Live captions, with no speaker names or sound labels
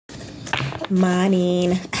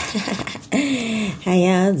Morning. How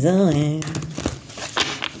y'all doing?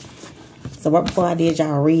 So right before I did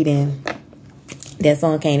y'all reading, that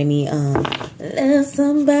song came to me. Love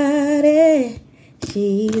somebody,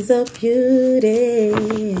 she's a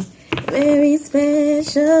beauty, very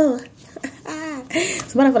special. So I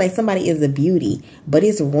feel like somebody is a beauty, but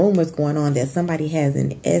it's rumors going on that somebody has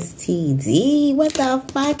an STD. What the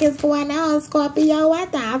fuck is going on, Scorpio?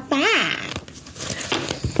 What the fuck?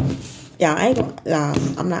 Y'all,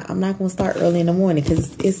 I'm not gonna start early in the morning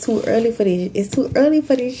because it's too early for this. It's too early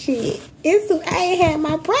for this shit. I ain't had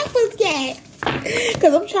my breakfast yet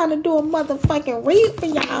because I'm trying to do a motherfucking read for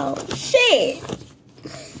y'all. Shit.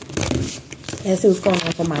 Let's see what's going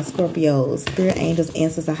on for my Scorpios. Spirit, angels,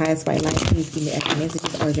 answers, the highest right light. Please give me extra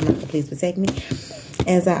messages. Urgent Michael, please protect me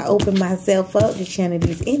as I open myself up to channel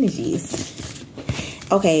these energies.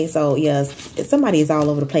 Okay, so yes, somebody is all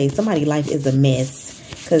over the place. Somebody's life is a mess.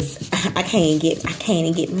 Cause I can't get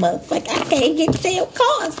motherfucker. I can't get damn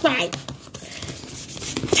cards right.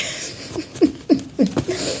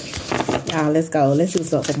 Y'all, let's go. Let's see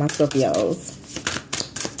what's up with my Scorpios.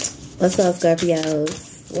 What's up,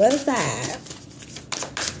 Scorpios? What's up?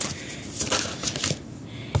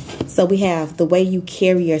 So we have the way you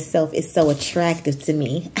carry yourself is so attractive to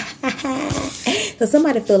me. So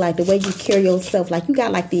somebody feel like the way you carry yourself, like you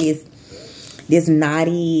got like this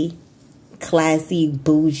naughty, classy,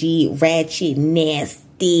 bougie, ratchet,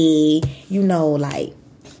 nasty, you know, like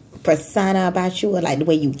persona about you, or like the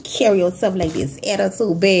way you carry yourself, like this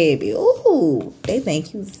attitude, baby. Ooh, they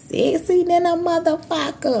think you sexy than a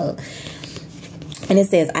motherfucker. And it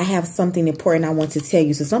says, I have something important I want to tell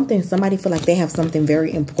you. So somebody feel like they have something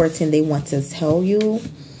very important they want to tell you.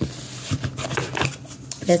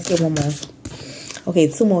 Let's get one more. Okay,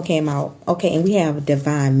 two more came out. Okay, and we have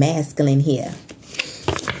divine masculine here.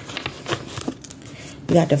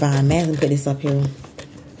 We got divine masculine. Put this up here.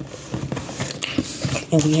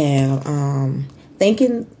 And we have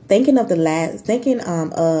thinking of the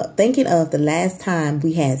last time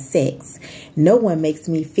we had sex. No one makes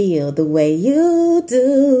me feel the way you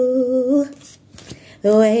do.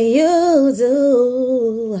 The way you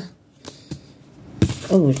do.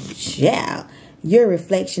 Oh, yeah. You're a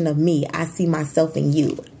reflection of me. I see myself in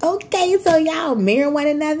you. Okay, so y'all mirror one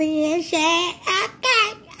another and shit.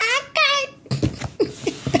 Okay.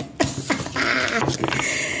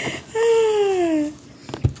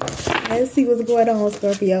 Let's see what's going on,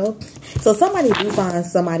 Scorpio. So somebody do find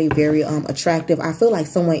somebody very attractive. I feel like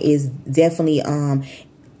someone is definitely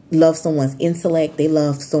love someone's intellect. They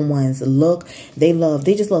love someone's look. They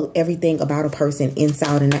just love everything about a person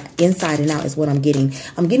inside and out is what I'm getting.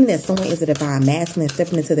 I'm getting that someone is a divine masculine,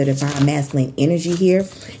 stepping into the divine masculine energy here.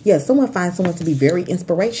 Yeah, someone finds someone to be very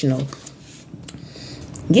inspirational.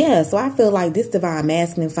 Yeah, so I feel like this divine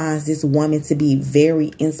masculine finds this woman to be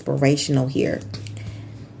very inspirational here.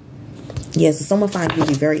 Yeah, so someone finds you to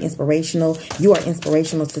be very inspirational. You are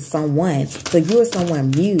inspirational to someone. So you are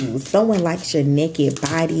someone muse. Someone likes your naked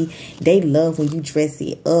body. They love when you dress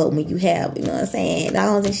it up. When you have, you know what I'm saying,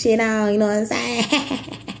 dolls and shit on, you know what I'm saying?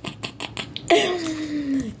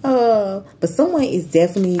 But someone is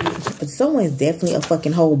definitely a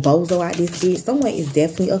fucking whole bozo out this bitch. Someone is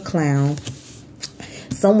definitely a clown.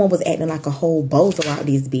 Someone was acting like a whole bozo out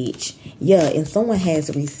this bitch. Yeah, and someone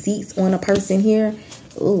has receipts on a person here.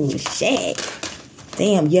 Oh, shit.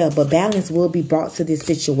 Damn, yeah, but balance will be brought to this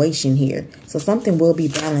situation here. So something will be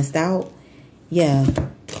balanced out. Yeah.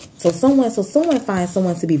 So someone finds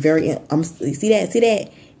someone to be very, see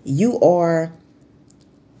that? You are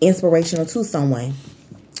inspirational to someone.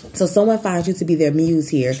 So someone finds you to be their muse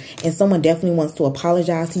here. And someone definitely wants to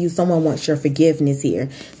apologize to you. Someone wants your forgiveness here.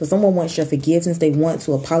 So someone wants your forgiveness. They want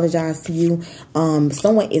to apologize to you.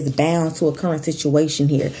 Someone is bound to a current situation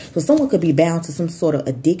here. So someone could be bound to some sort of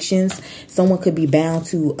addictions. Someone could be bound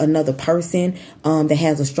to another person that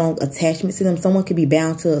has a strong attachment to them. Someone could be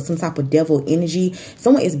bound to some type of devil energy.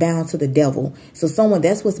 Someone is bound to the devil. So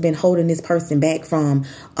that's what's been holding this person back from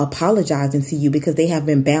apologizing to you, because they have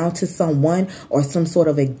been bound to someone or some sort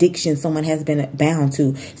of addiction someone has been bound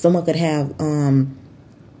to. Someone could have some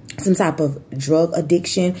type of drug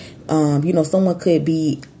addiction. You know, someone could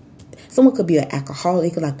be an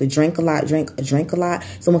alcoholic, like to drink a lot.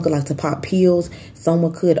 Someone could like to pop pills.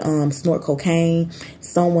 Someone could snort cocaine.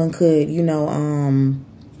 Someone could, you know,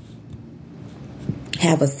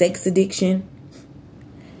 have a sex addiction.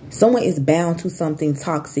 Someone is bound to something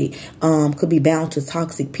toxic. Could be bound to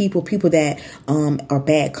toxic people that are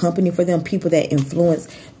bad company for them, people that influence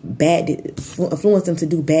them to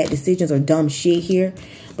do bad decisions or dumb shit here.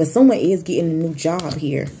 But someone is getting a new job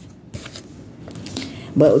here.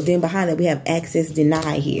 But then behind it, we have access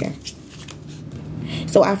denied here.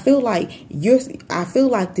 So I feel like this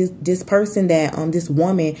person that this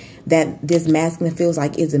woman that this masculine feels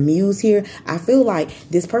like is a muse here. I feel like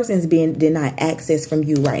this person is being denied access from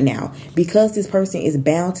you right now because this person is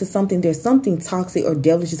bound to something. There's something toxic or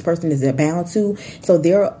devilish this person is bound to. So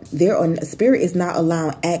their spirit is not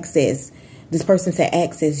allowing this person to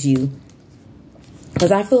access you.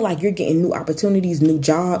 Because I feel like you're getting new opportunities, new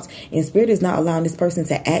jobs, and spirit is not allowing this person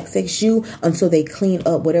to access you until they clean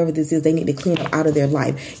up whatever this is they need to clean up out of their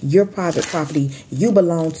life. Your private property, you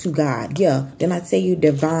belong to God. Yeah, then I tell you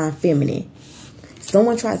divine feminine.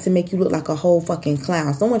 Someone tried to make you look like a whole fucking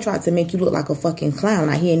clown. Someone tried to make you look like a fucking clown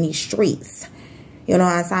out here in these streets. You know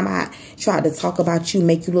what I'm saying? I tried to talk about you,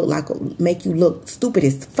 make you look stupid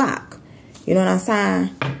as fuck. You know what I'm saying?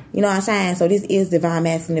 You know what I'm saying? So this is divine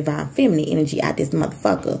masculine, divine feminine energy out this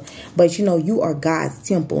motherfucker. But you know, you are God's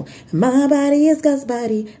temple. My body is God's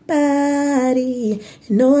body.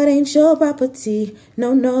 No, it ain't your property.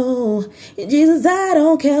 No. Jesus died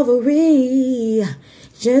on Calvary.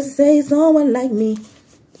 Just say someone like me.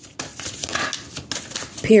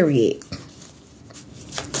 Period.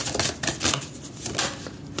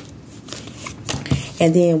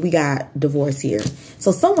 And then we got divorce here.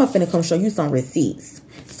 So someone finna come show you some receipts.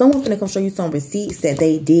 Someone finna come show you some receipts that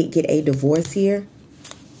they did get a divorce here.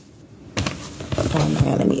 Oh my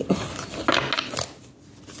God, let me...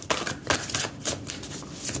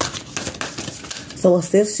 So a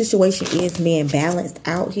situation is being balanced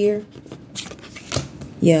out here.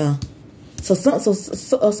 Yeah. So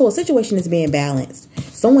a situation is being balanced.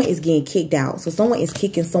 Someone is getting kicked out. So someone is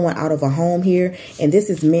kicking someone out of a home here. And this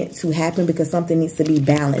is meant to happen because something needs to be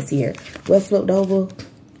balanced here. What's flipped over?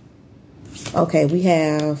 Okay, we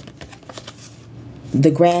have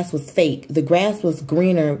the grass was fake. The grass was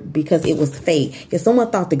greener because it was fake. If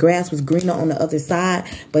someone thought the grass was greener on the other side,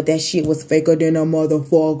 but that shit was faker than a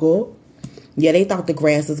motherfucker. Yeah, they thought the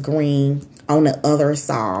grass was green on the other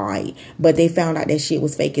side, but they found out that shit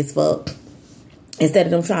was fake as fuck. Instead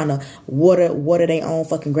of them trying to water their own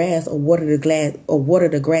fucking grass or water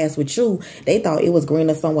the grass with you, they thought it was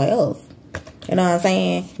greener somewhere else. You know what I'm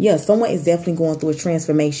saying? Yeah, someone is definitely going through a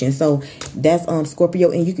transformation. So that's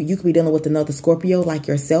Scorpio, and you could be dealing with another Scorpio like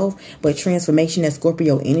yourself, but transformation, that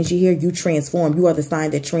Scorpio energy here, you transform. You are the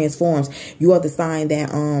sign that transforms. You are the sign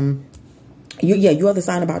that you are the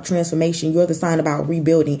sign about transformation. You're the sign about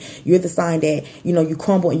rebuilding. You're the sign that, you know, you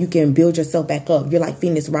crumble and you can build yourself back up. You're like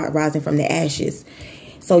Phoenix rising from the ashes.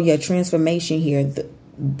 So yeah, transformation here.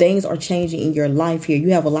 Things are changing in your life here.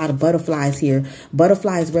 You have a lot of butterflies here.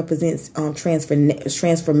 Butterflies represents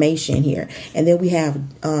transformation here. And then we have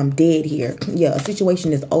dead here. Yeah, a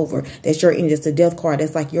situation is over. That's your energy. It's a death card.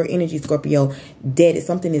 That's like your energy, Scorpio. Dead. If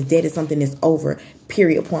something is dead, if something is over.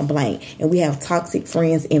 Period, point blank. And we have toxic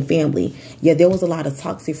friends and family. Yeah, there was a lot of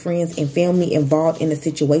toxic friends and family involved in the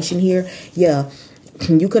situation here. Yeah,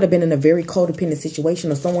 you could have been in a very codependent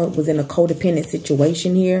situation, or someone was in a codependent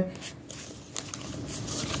situation here.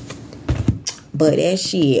 But that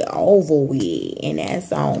shit over with. And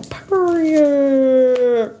that's on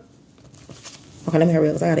period. Okay, let me hurry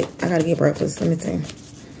up. I gotta get breakfast. Let me see.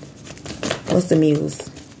 What's the muse?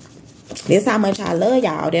 This how much I love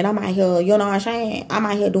y'all. Then I'm out here, you know what I'm saying? I'm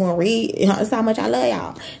out here doing read. This how much I love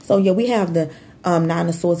y'all. So yeah, we have the Nine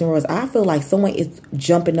of Swords and Roses. I feel like someone is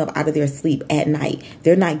jumping up out of their sleep at night.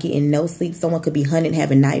 They're not getting no sleep. Someone could be hunting,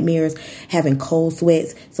 having nightmares, having cold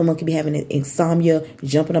sweats. Someone could be having an insomnia,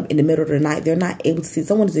 jumping up in the middle of the night. They're not able to see.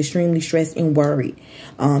 Someone is extremely stressed and worried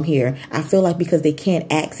here. I feel like because they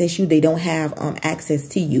can't access you, they don't have access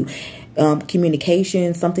to you.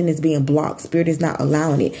 Communication, something is being blocked. Spirit is not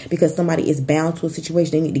allowing it because somebody is bound to a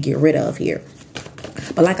situation they need to get rid of here.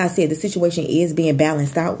 But like I said, the situation is being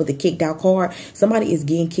balanced out with the kicked out card. Somebody is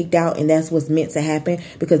getting kicked out, and that's what's meant to happen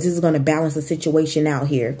because this is going to balance the situation out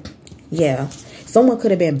here. Yeah. Someone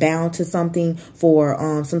could have been bound to something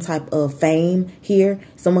for some type of fame here.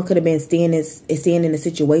 Someone could have been staying in a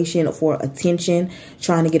situation for attention,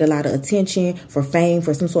 trying to get a lot of attention, for fame,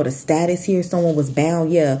 for some sort of status here. Someone was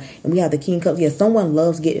bound, yeah. And we have the King of Cups. Yeah, someone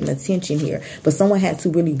loves getting attention here. But someone had to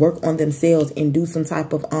really work on themselves and do some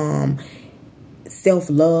type of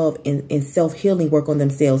self-love and self-healing work on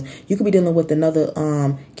themselves. You could be dealing with another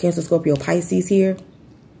Cancer, Scorpio, Pisces here.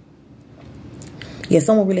 Yeah,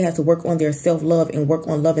 someone really has to work on their self-love and work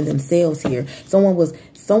on loving themselves here. Someone was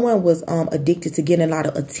addicted to getting a lot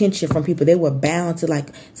of attention from people. They were bound to like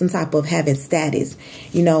some type of having status,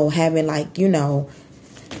 you know, having like, you know,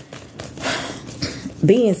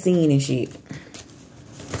 being seen and shit.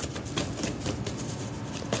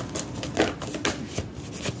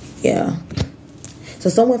 Yeah. So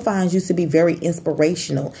someone finds you to be very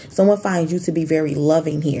inspirational. Someone finds you to be very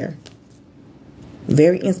loving here.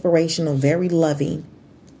 Very inspirational, very loving.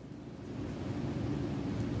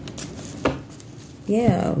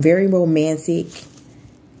 Yeah, very romantic.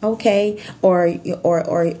 Okay, or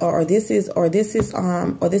this is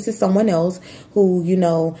someone else who, you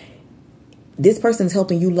know, this person's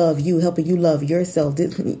helping you love yourself.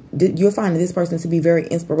 You're finding this person to be very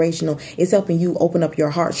inspirational. It's helping you open up your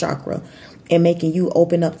heart chakra and making you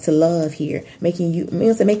open up to love here, making you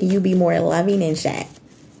be more loving and shy.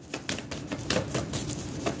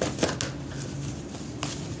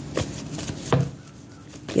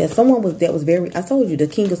 Yeah, someone that was very, I told you, the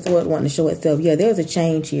King of Swords wanting to show itself. Yeah, there's a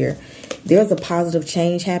change here. There's a positive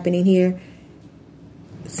change happening here.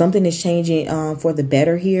 Something is changing for the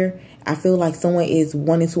better here. I feel like someone is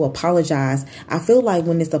wanting to apologize. I feel like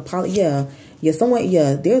when it's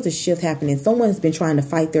there's a shift happening. Someone's been trying to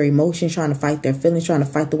fight their emotions, trying to fight their feelings, trying to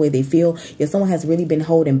fight the way they feel. Yeah, someone has really been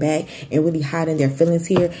holding back and really hiding their feelings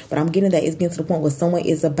here. But I'm getting that it's getting to the point where someone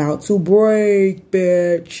is about to break,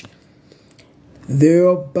 bitch. They're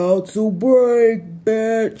about to break,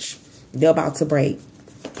 bitch. They're about to break.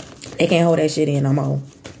 They can't hold that shit in no more.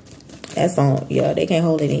 That's on. Yeah, they can't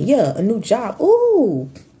hold it in. Yeah, a new job. Ooh.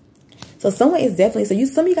 So someone is definitely,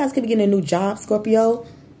 some of you guys could be getting a new job, Scorpio.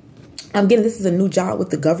 I'm getting this is a new job with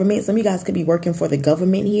the government. Some of you guys could be working for the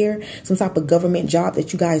government here. Some type of government job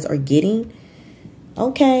that you guys are getting.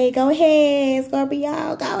 Okay, go ahead,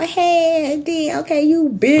 Scorpio. Go ahead. Okay, you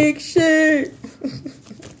big shit.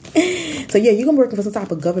 So yeah, you're going to be working for some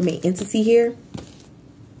type of government entity here.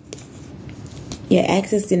 Yeah,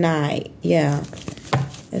 access denied. Yeah.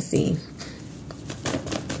 Let's see.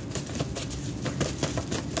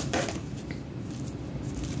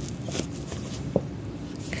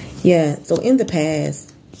 Yeah, so in the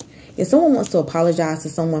past, if someone wants to apologize to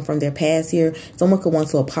someone from their past here, someone could want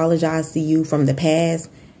to apologize to you from the past.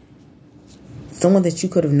 Someone that you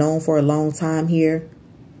could have known for a long time here.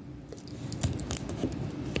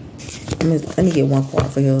 Let me get one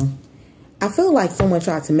part for you. I feel like someone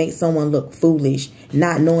tried to make someone look foolish,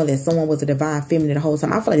 not knowing that someone was a divine feminine the whole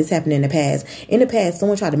time. I feel like this happened in the past. In the past,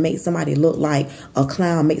 someone tried to make somebody look like a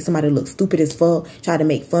clown, make somebody look stupid as fuck, try to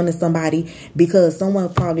make fun of somebody because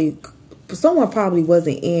someone probably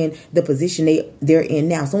wasn't in the position they're in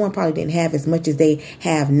now. Someone probably didn't have as much as they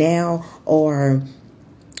have now, or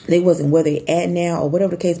they wasn't where they at now, or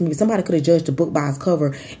whatever the case may be. Somebody could have judged the book by its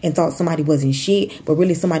cover and thought somebody wasn't shit, but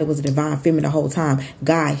really somebody was a divine feminine the whole time.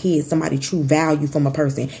 God hid somebody true value from a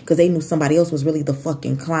person because they knew somebody else was really the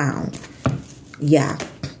fucking clown. Yeah,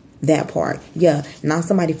 that part. Yeah, now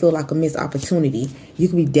somebody feel like a missed opportunity. You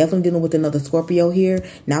could be definitely dealing with another Scorpio here.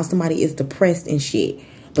 Now somebody is depressed and shit,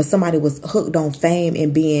 but somebody was hooked on fame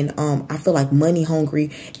and being, I feel like money hungry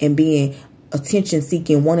and being attention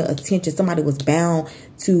seeking, wanted attention. Somebody was bound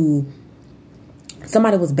and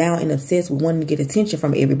obsessed with wanting to get attention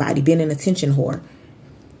from everybody, being an attention whore.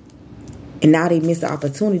 And now they missed the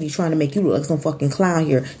opportunity trying to make you look like some fucking clown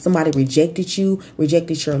here. Somebody rejected you,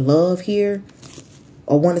 rejected your love here,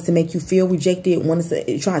 or wanted to make you feel rejected, wanted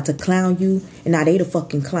to try to clown you, and now they the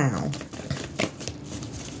fucking clown.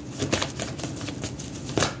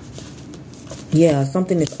 Yeah,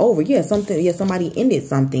 something is over. Yeah, somebody ended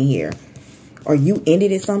something here. Or you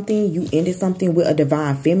ended something. You ended something with a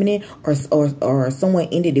divine feminine, or someone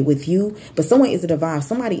ended it with you. But someone is a divine.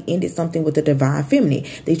 Somebody ended something with a divine feminine.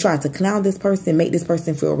 They tried to clown this person, make this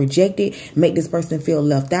person feel rejected, make this person feel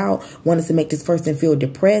left out, wanted to make this person feel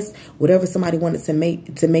depressed. Whatever somebody wanted to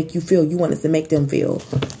make you feel, you wanted to make them feel.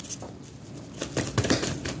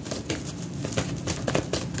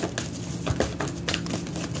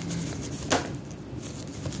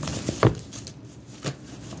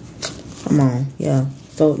 Come on, yeah.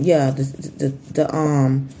 So yeah, the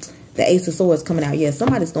Ace of Swords coming out. Yeah,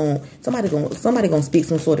 somebody's gonna speak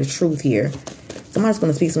some sort of truth here. Somebody's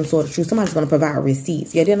gonna speak some sort of truth. Somebody's gonna provide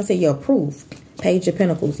receipts. Yeah, then I say yeah, proof. Page of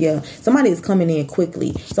Pentacles. Yeah, somebody is coming in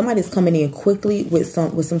quickly. Somebody's coming in quickly with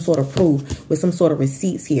some sort of proof, with some sort of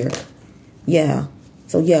receipts here. Yeah.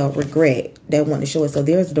 So yeah, regret that want to show it. So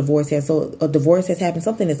there's a divorce here. So a divorce has happened.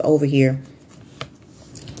 Something is over here.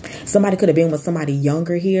 Somebody could have been with somebody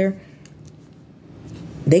younger here.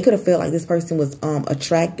 They could have felt like this person was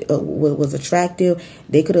attractive.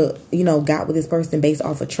 They could have, got with this person based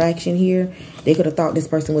off attraction here. They could have thought this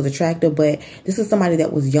person was attractive, but this is somebody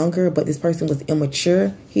that was younger, but this person was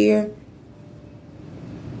immature here.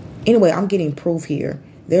 Anyway, I'm getting proof here.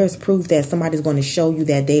 There's proof that somebody's going to show you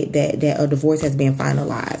that that a divorce has been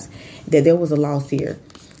finalized. That there was a loss here.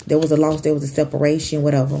 There was a loss. There was a separation,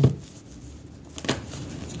 whatever.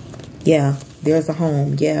 Yeah, there's a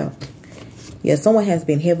home. Yeah. Yeah, someone has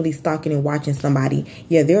been heavily stalking and watching somebody.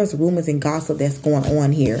 Yeah, there's rumors and gossip that's going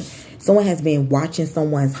on here. Someone has been watching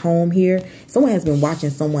someone's home here. Someone has been watching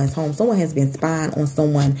someone's home. Someone has been spying on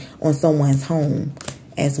someone's home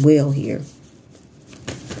as well here.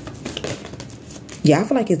 Yeah, I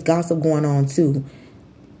feel like it's gossip going on too.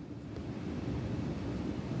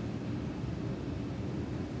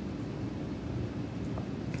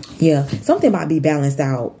 Yeah, something might be balanced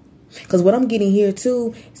out. Because what I'm getting here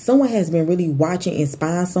too, someone has been really watching and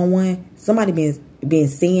spying someone. Somebody been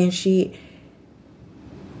saying shit.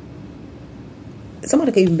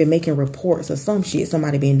 Somebody could even been making reports or some shit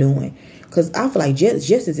somebody been doing. Because I feel like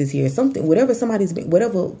justice is here. Something, whatever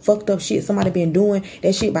fucked up shit somebody been doing,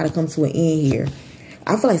 that shit about to come to an end here.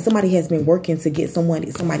 I feel like somebody has been working to get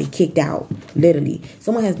somebody kicked out. Literally.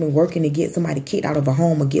 Someone has been working to get somebody kicked out of a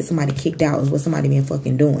home or get somebody kicked out is what somebody been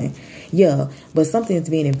fucking doing. Yeah, but something is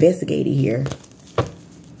being investigated here.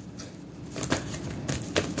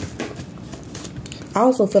 I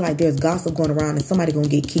also feel like there's gossip going around and somebody gonna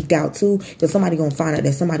get kicked out too. Because somebody gonna find out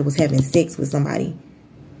that somebody was having sex with somebody.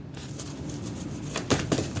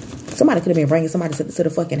 Somebody could have been bringing somebody to the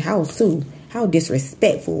fucking house too. How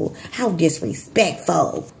disrespectful. How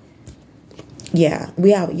disrespectful. Yeah,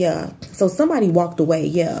 yeah. So somebody walked away.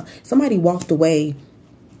 Yeah, somebody walked away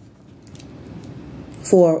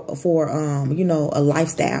for you know, a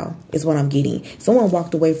lifestyle is what I'm getting. Someone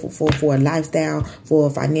walked away for a lifestyle, for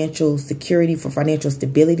financial security, for financial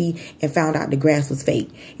stability, and found out the grass was fake.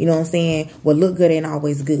 You know what I'm saying? What look good ain't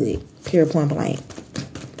always good. Pure point blank.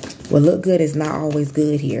 What look good is not always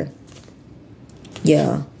good here.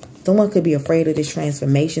 Yeah. Someone could be afraid of this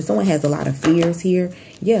transformation. Someone has a lot of fears here.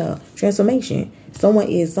 Yeah, transformation. Someone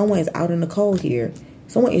is out in the cold here.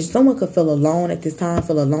 Someone could feel alone at this time,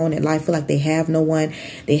 feel alone in life, feel like they have no one,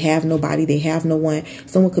 they have nobody, they have no one.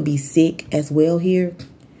 Someone could be sick as well here.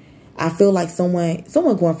 I feel like someone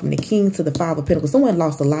going from the King to the Five of Pentacles. Someone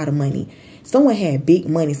lost a lot of money. Someone had big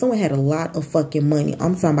money. Someone had a lot of fucking money.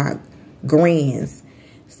 I'm talking about grands.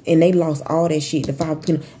 And they lost all that shit. The Five of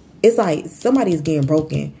Pentacles. It's like somebody is getting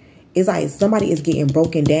broken. It's like somebody is getting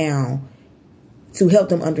broken down to help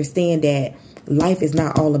them understand that life is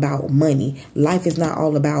not all about money. Life is not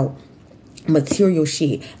all about material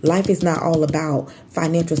shit. Life is not all about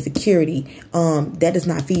financial security. That does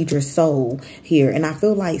not feed your soul here. And I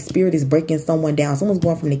feel like spirit is breaking someone down. Someone's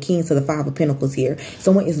going from the King to the Five of Pentacles here.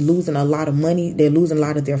 Someone is losing a lot of money. They're losing a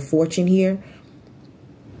lot of their fortune here.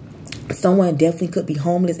 Someone definitely could be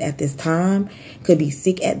homeless at this time, could be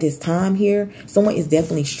sick at this time here. Someone is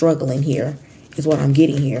definitely struggling here, is what I'm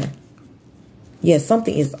getting here. Yeah,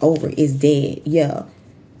 something is over, is dead. Yeah,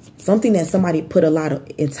 something that somebody put a lot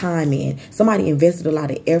of time in, somebody invested a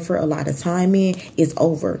lot of effort, a lot of time in, is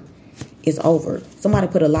over. It's over. Somebody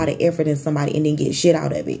put a lot of effort in somebody and then get shit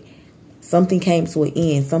out of it. Something came to an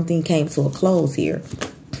end. Something came to a close here.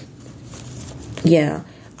 Yeah.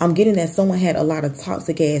 I'm getting that someone had a lot of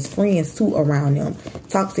toxic ass friends too around them.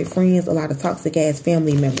 Toxic friends, a lot of toxic ass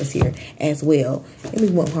family members here as well. Let me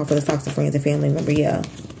move on for the toxic friends and family member. Yeah.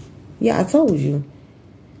 Yeah, I told you.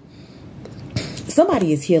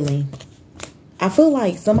 Somebody is healing. I feel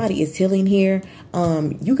like somebody is healing here.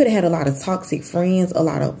 You could have had a lot of toxic friends, a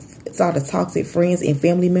lot of toxic friends and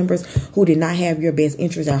family members who did not have your best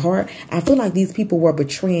interest at heart. I feel like these people were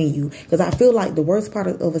betraying you, because I feel like the worst part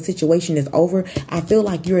of a situation is over. I feel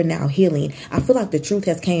like you're now healing. I feel like the truth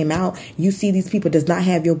has came out. You see these people does not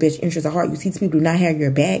have your best interest at heart. You see these people do not have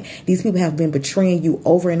your back. These people have been betraying you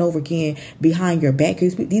over and over again behind your back.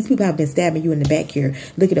 These people have been stabbing you in the back here.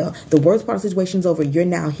 Look at the worst part of the situation is over. You're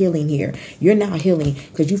now healing here. You're now healing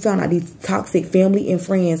because you found out these toxic family and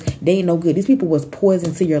friends, they ain't no good. These people was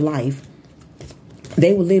poison to your life.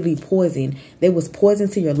 They were literally poison. They was poison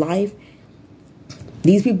to your life.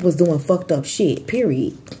 These people was doing fucked up shit,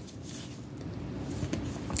 period.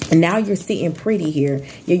 And now you're sitting pretty here.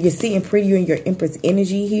 Yeah, you're sitting pretty in your Empress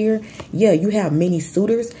energy here. Yeah, you have many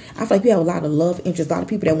suitors. I feel like you have a lot of love interest, a lot of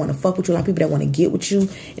people that want to fuck with you, a lot of people that want to get with you.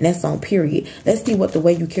 And that's on period. Let's see what the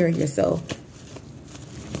way you carry yourself.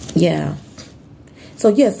 Yeah. So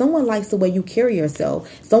yeah, someone likes the way you carry yourself.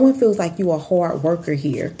 Someone feels like you're a hard worker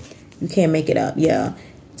here. You can't make it up. Yeah.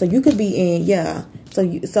 So you could be in, yeah.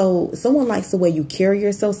 So someone likes the way you carry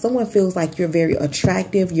yourself. Someone feels like you're very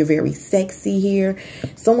attractive. You're very sexy here.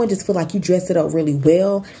 Someone just feel like you dress it up really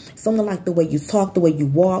well. Someone like the way you talk, the way you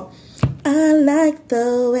walk. I like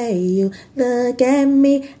the way you look at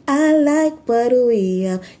me. I like what we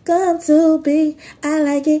have come to be. I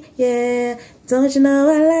like it, yeah. Don't you know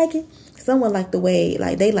I like it? Someone like the way,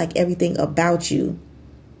 like they like everything about you.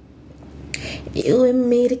 You and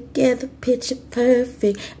me together, picture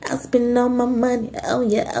perfect. I'll spend all my money on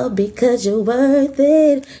you, oh, because you're worth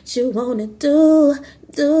it. You wanna do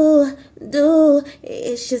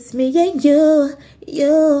It's just me and you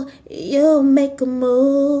make a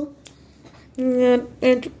move.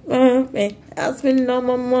 I'll spend all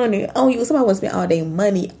my money on you. Somebody wants to spend all their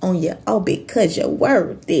money on you. Oh, because you're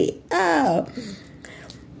worth it. Oh.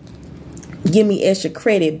 Give me extra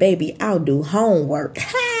credit, baby. I'll do homework.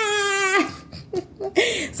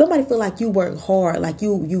 Somebody feel like you work hard, like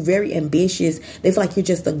you very ambitious. They feel like you're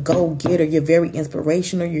just a go-getter. You're very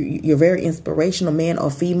inspirational. You're very inspirational, man or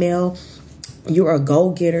female. You're a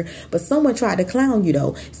go-getter. But someone tried to clown you,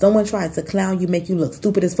 though. Someone tried to clown you, make you look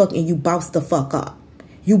stupid as fuck, and you bossed the fuck up.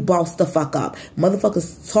 You bossed the fuck up.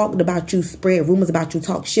 Motherfuckers talked about you, spread rumors about you,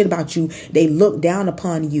 talk shit about you. They look down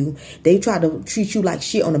upon you. They try to treat you like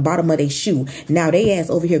shit on the bottom of their shoe. Now they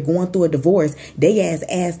ass over here going through a divorce. They ass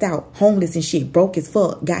assed out, homeless and shit, broke as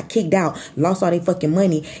fuck, got kicked out, lost all their fucking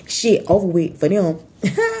money. Shit over with for them.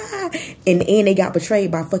 In the end, they got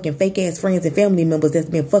betrayed by fucking fake ass friends and family members that's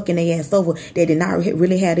been fucking their ass over. That did not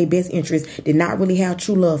really have their best interests, did not really have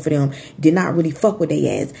true love for them, did not really fuck with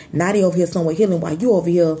their ass. Now they over here somewhere healing while you over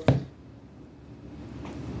here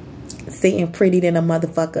sitting pretty than a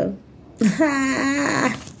motherfucker.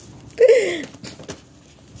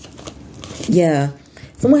 Yeah.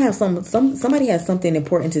 Somebody has something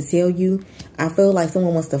important to tell you. I feel like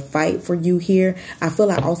someone wants to fight for you here. I feel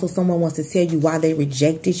like also someone wants to tell you why they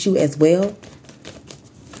rejected you as well.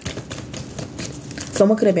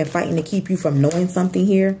 Someone could have been fighting to keep you from knowing something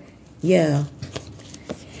here. Yeah.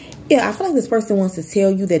 Yeah, I feel like this person wants to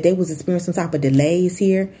tell you that they was experiencing some type of delays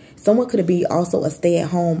here. Someone could be also a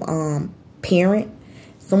stay-at-home parent.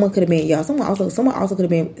 Someone could have been, y'all, someone also could have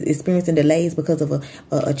been experiencing delays because of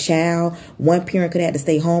a child. One parent could have had to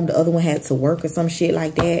stay home. The other one had to work or some shit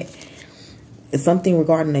like that. It's something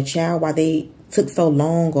regarding a child, why they took so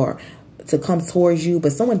long or to come towards you.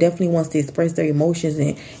 But someone definitely wants to express their emotions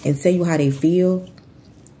and tell you how they feel.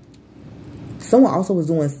 Someone also was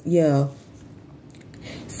doing, yeah.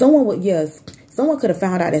 Someone could have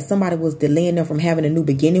found out that somebody was delaying them from having a new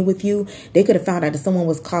beginning with you. They could have found out that someone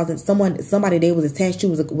was causing somebody they was attached to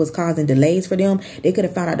was causing delays for them. They could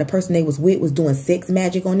have found out the person they was with was doing sex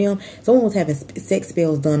magic on them. Someone was having sex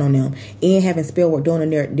spells done on them and having spell work done on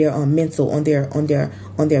their mental, on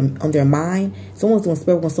their mind. Someone was doing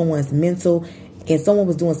spell work on someone's mental, and someone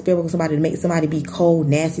was doing spell work on somebody to make somebody be cold,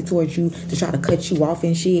 nasty towards you, to try to cut you off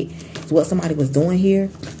and shit. It's what somebody was doing here.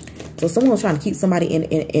 So someone was trying to keep somebody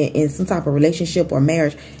in some type of relationship or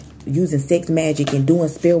marriage using sex magic and doing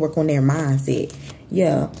spell work on their mindset.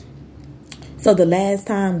 Yeah. So the last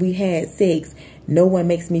time we had sex, no one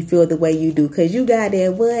makes me feel the way you do. Because you got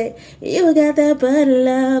that what? You got that butter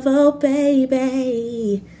love, oh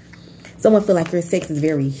baby. Someone feel like your sex is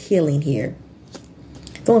very healing here.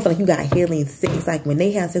 Someone feel like you got healing sex. Like when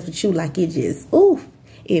they have sex with you, like it just, ooh,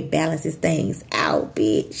 it balances things out,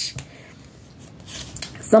 bitch.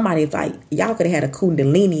 Somebody's like, y'all could have had a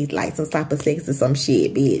kundalini, like some type of sex or some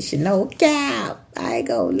shit, bitch. No cap. I ain't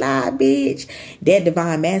gonna lie, bitch. That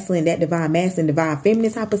divine masculine, divine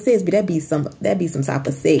feminine type of sex, but that be some type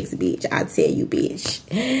of sex, bitch. I tell you, bitch.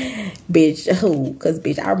 Bitch, who? Cause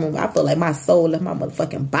bitch, I feel like my soul left my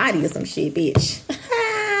motherfucking body or some shit, bitch.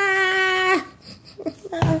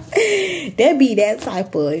 That be that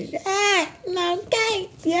type of okay.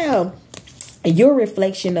 Yeah. Your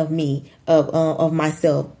reflection of me, of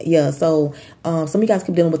myself. Yeah. So some of you guys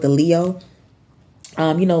keep dealing with the Leo.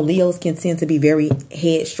 You know, Leos can tend to be very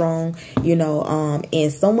headstrong, you know,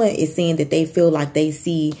 and someone is saying that they feel like they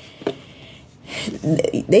see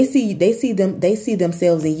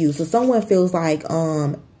themselves in you. So someone feels like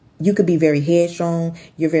you could be very headstrong,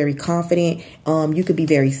 you're very confident, you could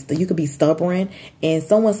be stubborn, and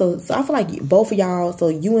someone so I feel like both of y'all, so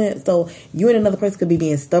you and another person could be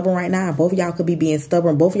being stubborn right now. Both of y'all could be being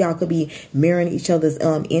stubborn. Both of y'all could be mirroring each other's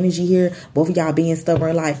energy here. Both of y'all being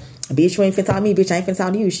stubborn, like, bitch, you ain't finna talk to me, bitch, I ain't finna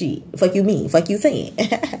talk to you, shit. Fuck you mean, fuck you saying.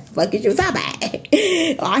 Fuck is you talking about?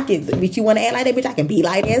 I can, bitch, you wanna act like that, bitch, I can be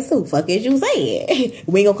like that too. Fuck is you saying?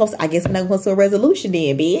 We ain't gonna come, I guess we're not gonna come to a resolution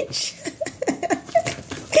then, bitch.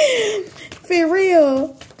 For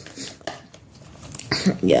real.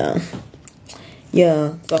 Yeah.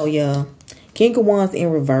 Yeah. So yeah. King of Wands in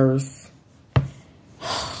reverse.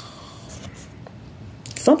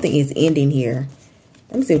 Something is ending here.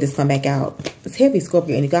 Let me see if this come back out. It's heavy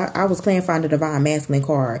Scorpio. And I was clarifying the divine masculine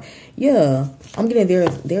card. Yeah. I'm getting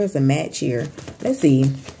there's a match here. Let's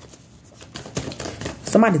see.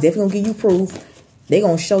 Somebody's definitely gonna give you proof. They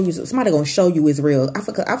gonna show you, somebody gonna show you it's real. I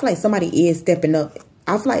feel like somebody is stepping up.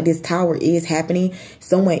 I feel like this tower is happening.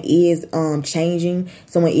 Someone is changing.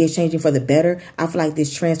 Someone is changing for the better. I feel like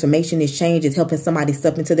this transformation, this change is helping somebody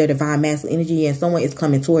step into their divine masculine energy, and someone is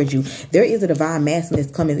coming towards you. There is a divine masculine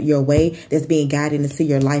that's coming your way, that's being guided into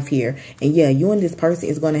your life here. And yeah, you and this person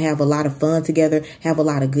is going to have a lot of fun together, have a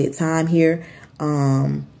lot of good time here.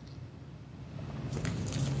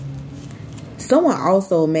 Someone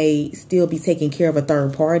also may still be taking care of a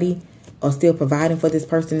third party or still providing for this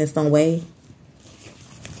person in some way.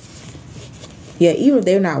 Yeah, even if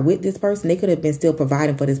they're not with this person, they could have been still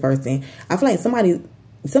providing for this person. I feel like somebody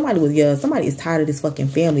is tired of this fucking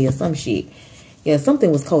family or some shit. Yeah,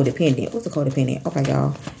 something was codependent. What's a codependent? Okay,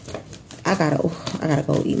 y'all. I gotta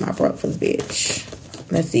go eat my breakfast,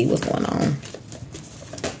 bitch. Let's see what's going on.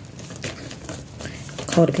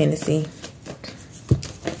 Codependency.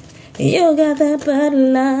 You got that bad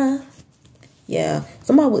love. Yeah,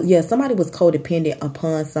 somebody was codependent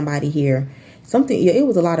upon somebody here. Something. Yeah, it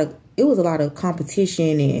was a lot of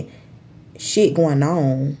competition and shit going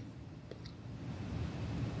on.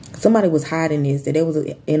 Somebody was hiding this, that there was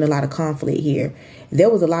in a lot of conflict here. There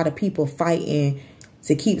was a lot of people fighting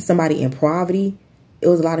to keep somebody in poverty. It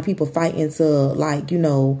was a lot of people fighting to, like, you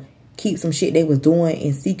know, keep some shit they was doing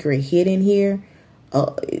in secret hidden here.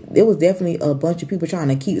 There was definitely a bunch of people trying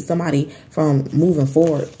to keep somebody from moving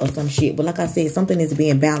forward or some shit. But like I said, something is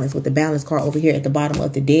being balanced with the balance card over here at the bottom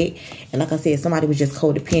of the deck. And like I said, somebody was just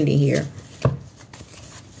codependent here.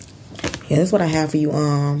 Yeah, that's what I have for you.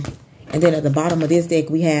 And then at the bottom of this deck,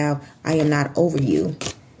 we have, I am not over you.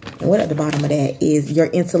 And what at the bottom of that is your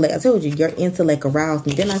intellect. I told you, your intellect aroused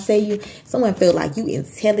me. Didn't I say you? Someone felt like you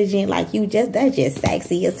intelligent, like you just, that's just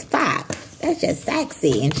sexy as fuck. That's just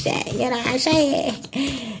sexy and shit. You know what I'm saying?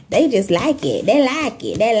 They just like it. They like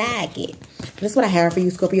it. They like it. That's what I have for you,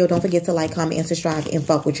 Scorpio. Don't forget to like, comment, and subscribe, and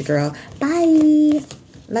fuck with your girl. Bye.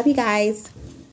 Love you guys.